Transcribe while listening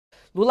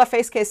Lula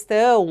fez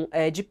questão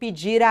de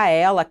pedir a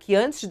ela que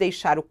antes de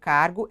deixar o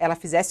cargo, ela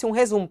fizesse um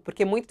resumo,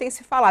 porque muito tem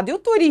se falado. E o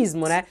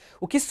turismo, né?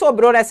 O que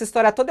sobrou nessa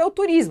história toda é o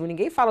turismo.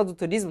 Ninguém fala do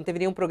turismo, não teve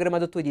nenhum programa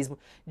do turismo.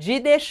 De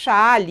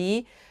deixar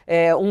ali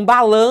um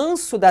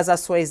balanço das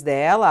ações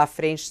dela à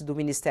frente do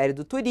Ministério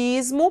do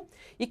Turismo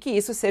e que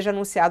isso seja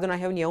anunciado na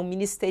reunião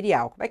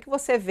ministerial. Como é que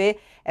você vê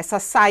essa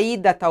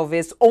saída,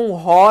 talvez,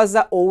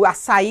 honrosa ou a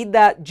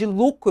saída de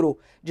lucro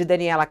de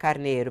Daniela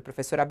Carneiro,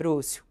 professor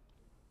Abrucio?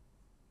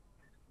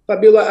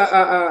 Fabíola,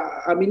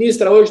 a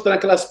ministra hoje está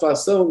naquela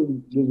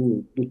situação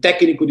do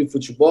técnico de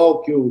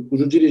futebol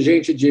cujo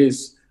dirigente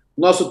diz: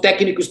 nosso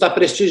técnico está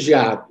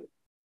prestigiado.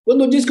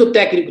 Quando diz que o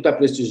técnico está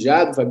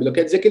prestigiado, Fabíola,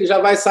 quer dizer que ele já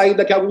vai sair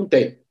daqui a algum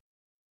tempo.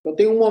 Então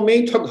tem um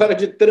momento agora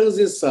de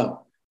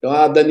transição. Então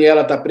a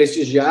Daniela está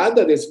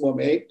prestigiada nesse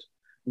momento,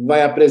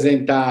 vai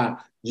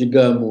apresentar,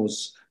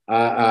 digamos,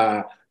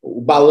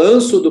 o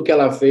balanço do que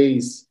ela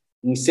fez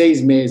em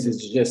 6 meses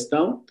de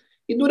gestão.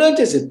 E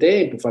durante esse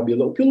tempo,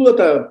 Fabíola, o que o Lula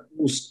está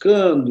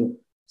buscando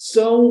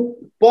são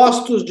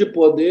postos de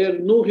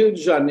poder no Rio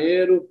de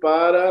Janeiro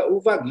para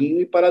o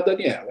Vaguinho e para a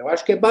Daniela. Eu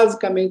acho que é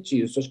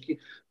basicamente isso. Acho que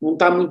não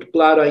está muito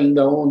claro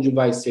ainda onde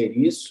vai ser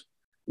isso,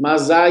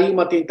 mas há aí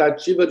uma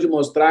tentativa de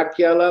mostrar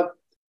que ela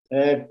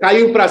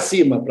caiu para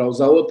cima, para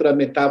usar outra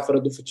metáfora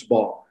do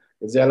futebol.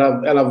 Quer dizer,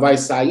 ela vai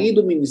sair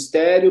do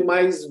ministério,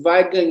 mas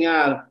vai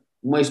ganhar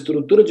uma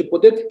estrutura de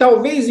poder que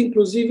talvez,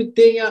 inclusive,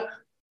 tenha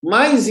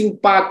mais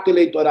impacto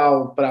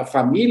eleitoral para a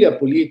família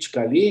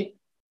política ali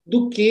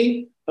do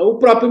que o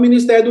próprio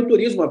Ministério do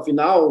Turismo.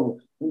 Afinal,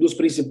 um dos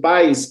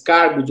principais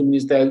cargos do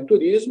Ministério do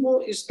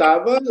Turismo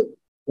estava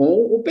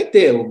com o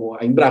PT,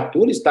 a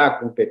Embratur está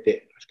com o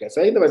PT. Acho que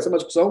essa ainda vai ser uma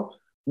discussão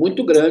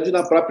muito grande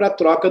na própria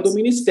troca do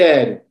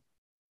Ministério.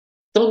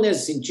 Então,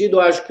 nesse sentido,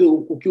 eu acho que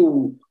o que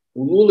o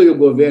Lula e o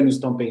governo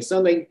estão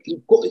pensando é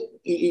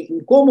em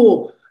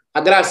como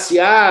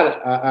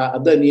agraciar a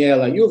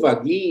Daniela e o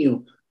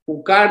Vaguinho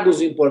com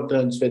cargos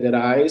importantes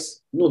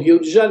federais no Rio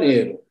de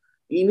Janeiro.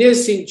 E,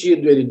 nesse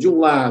sentido, ele, de um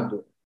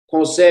lado,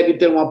 consegue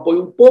ter um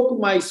apoio um pouco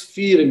mais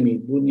firme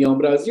do União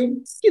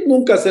Brasil, que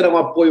nunca será um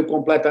apoio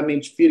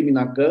completamente firme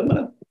na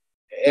Câmara.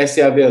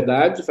 Essa é a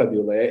verdade,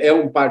 Fabíola. É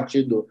um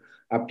partido,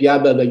 a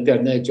piada da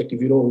internet é que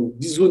virou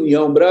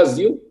Desunião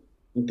Brasil,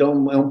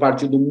 então é um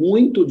partido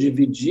muito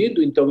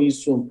dividido, então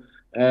isso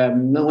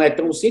não é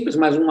tão simples,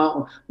 mas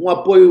um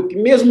apoio que,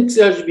 mesmo que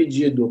seja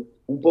dividido,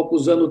 um pouco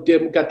usando o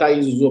termo que a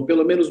Thaís usou,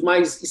 pelo menos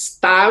mais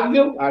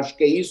estável, acho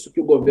que é isso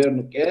que o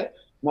governo quer,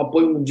 um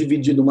apoio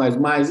dividido, mas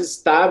mais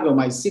estável,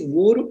 mais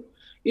seguro,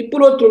 e,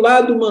 por outro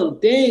lado,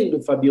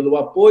 mantendo, Fabíola, o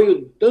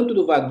apoio tanto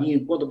do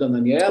Vaguinho quanto da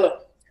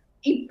Daniela,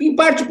 em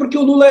parte porque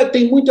o Lula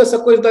tem muito essa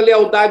coisa da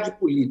lealdade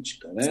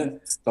política, né?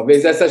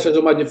 Talvez essa seja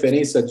uma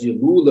diferença de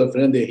Lula,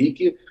 Fernando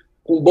Henrique,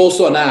 com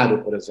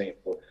Bolsonaro, por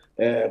exemplo.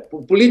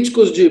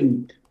 Políticos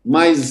de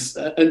mais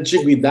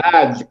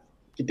antiguidade,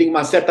 que tem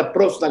uma certa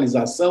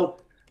profissionalização,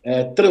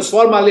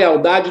 transforma a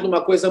lealdade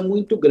numa coisa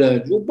muito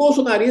grande. O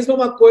bolsonarismo é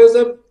uma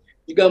coisa,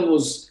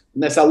 digamos,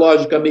 nessa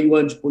lógica meio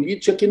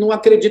antipolítica, que não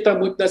acredita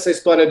muito nessa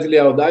história de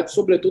lealdade,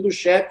 sobretudo os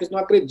chefes não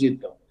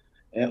acreditam.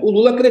 O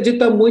Lula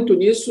acredita muito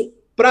nisso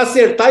para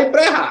acertar e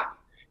para errar.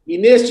 E,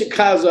 neste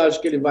caso,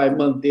 acho que ele vai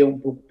manter um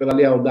pouco pela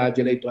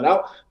lealdade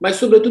eleitoral, mas,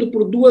 sobretudo,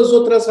 por 2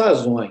 outras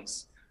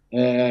razões.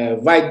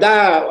 Vai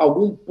dar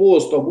algum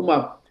posto,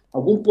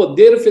 algum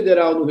poder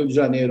federal no Rio de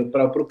Janeiro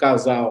para o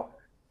casal.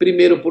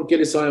 Primeiro, porque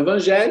eles são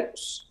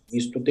evangélicos,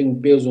 isso tem um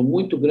peso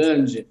muito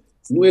grande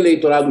no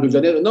eleitorado do Rio de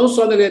Janeiro, não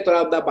só no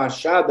eleitorado da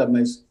Baixada,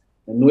 mas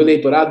no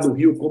eleitorado do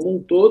Rio como um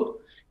todo.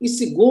 E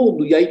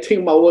segundo, e aí tem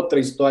uma outra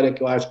história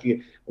que eu acho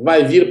que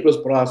vai vir para os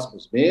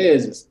próximos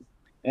meses,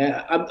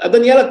 a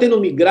Daniela tendo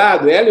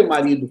migrado, ela e o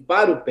marido,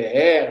 para o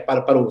PR,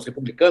 para os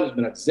republicanos,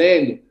 melhor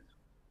dizendo,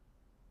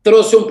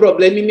 trouxe um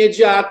problema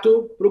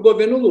imediato para o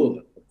governo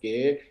Lula,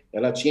 porque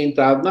ela tinha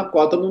entrado na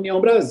cota no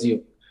União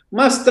Brasil.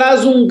 Mas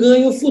traz um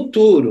ganho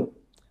futuro,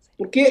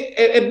 porque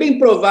é bem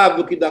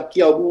provável que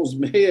daqui a alguns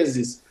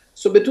meses,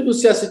 sobretudo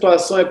se a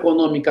situação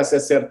econômica se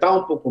acertar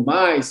um pouco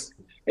mais,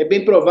 é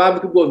bem provável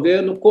que o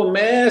governo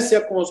comece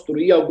a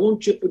construir algum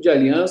tipo de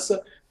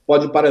aliança,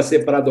 pode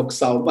parecer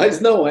paradoxal, mas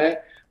não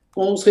é,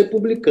 com os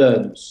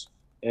republicanos.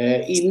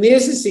 E,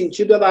 nesse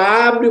sentido,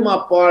 ela abre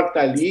uma porta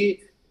ali,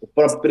 o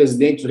próprio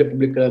presidente dos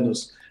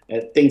republicanos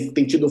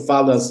tem tido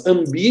falas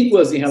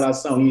ambíguas em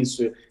relação a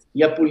isso,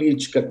 e a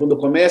política, quando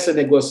começa a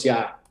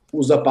negociar,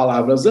 usa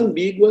palavras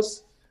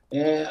ambíguas.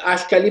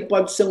 Acho que ali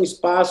pode ser um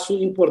espaço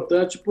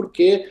importante,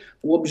 porque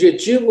o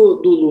objetivo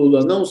do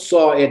Lula não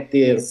só é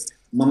ter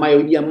uma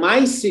maioria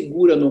mais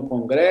segura no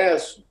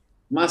Congresso,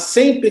 mas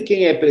sempre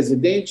quem é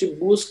presidente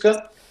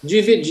busca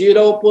dividir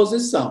a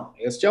oposição.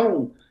 Este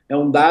é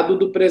um dado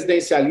do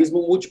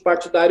presidencialismo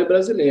multipartidário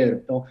brasileiro.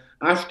 Então,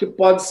 acho que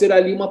pode ser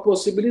ali uma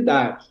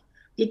possibilidade.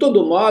 De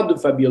todo modo,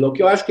 Fabíola, o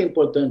que eu acho que é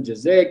importante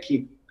dizer é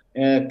que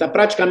está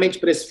praticamente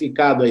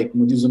precificado aí,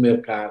 como diz o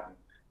mercado,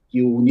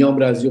 que o União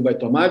Brasil vai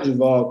tomar de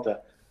volta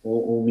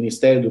o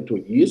Ministério do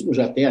Turismo,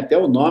 já tem até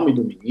o nome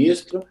do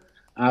ministro.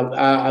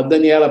 A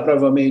Daniela,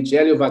 provavelmente,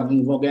 ela e o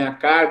Vaguinho vão ganhar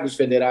cargos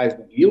federais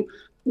no Rio.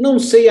 Não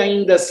sei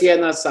ainda se é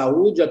na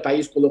saúde, a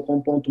Thaís colocou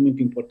um ponto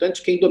muito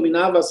importante, quem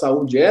dominava a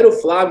saúde era o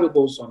Flávio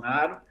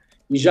Bolsonaro,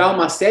 e já há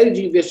uma série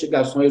de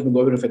investigações no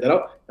governo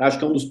federal, acho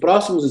que é um dos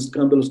próximos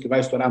escândalos que vai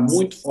estourar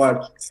muito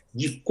forte,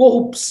 de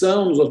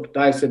corrupção nos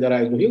hospitais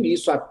federais do Rio, e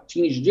isso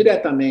atinge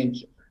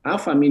diretamente a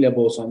família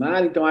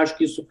Bolsonaro, então acho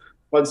que isso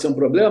pode ser um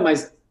problema,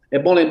 mas é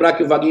bom lembrar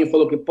que o Vaguinho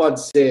falou que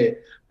pode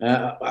ser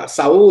a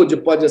saúde,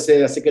 pode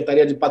ser a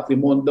Secretaria de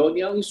Patrimônio da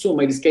União, em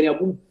suma, eles querem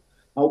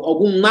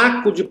algum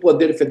naco de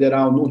poder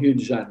federal no Rio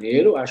de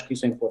Janeiro, acho que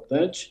isso é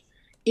importante,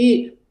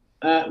 e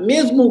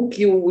mesmo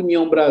que o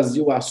União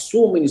Brasil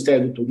assuma o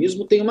Ministério do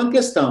Turismo, tem uma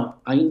questão,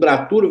 a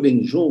Embratur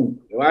vem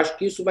junto, eu acho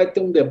que isso vai ter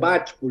um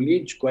debate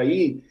político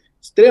aí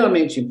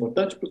extremamente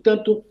importante,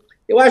 portanto,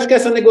 eu acho que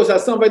essa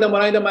negociação vai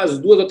demorar ainda mais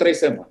 2 ou 3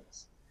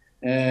 semanas.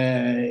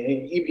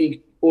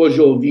 E hoje,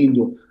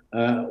 ouvindo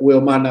o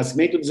Elmar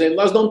Nascimento dizendo,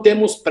 nós não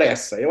temos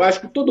pressa, eu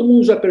acho que todo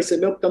mundo já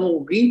percebeu que está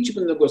num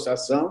ritmo de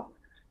negociação.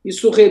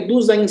 Isso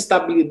reduz a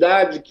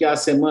instabilidade que há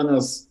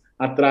semanas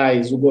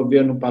atrás o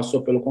governo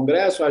passou pelo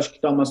Congresso. Acho que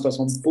está uma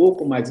situação um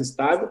pouco mais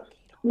estável,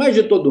 mas,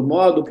 de todo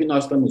modo, o que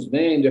nós estamos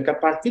vendo é que, a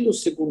partir do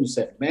segundo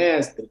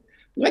semestre,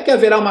 não é que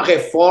haverá uma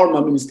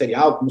reforma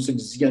ministerial, como se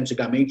dizia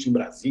antigamente em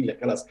Brasília,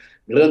 aquelas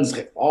grandes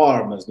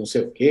reformas, não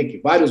sei o quê, que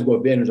vários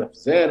governos já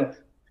fizeram,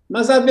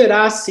 mas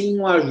haverá, sim,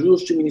 um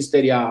ajuste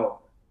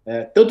ministerial,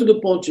 tanto do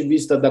ponto de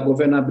vista da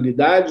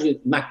governabilidade,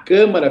 na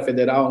Câmara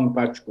Federal em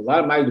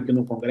particular, mais do que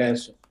no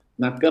Congresso,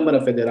 na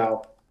Câmara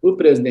Federal, o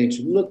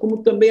presidente Lula, como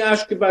também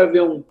acho que vai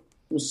haver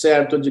um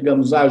certo,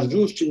 digamos,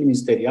 ajuste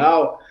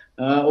ministerial,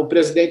 o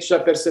presidente já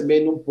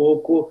percebendo um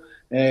pouco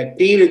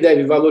quem ele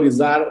deve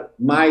valorizar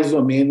mais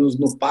ou menos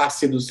no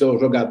passe dos seus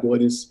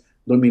jogadores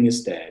do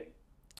Ministério.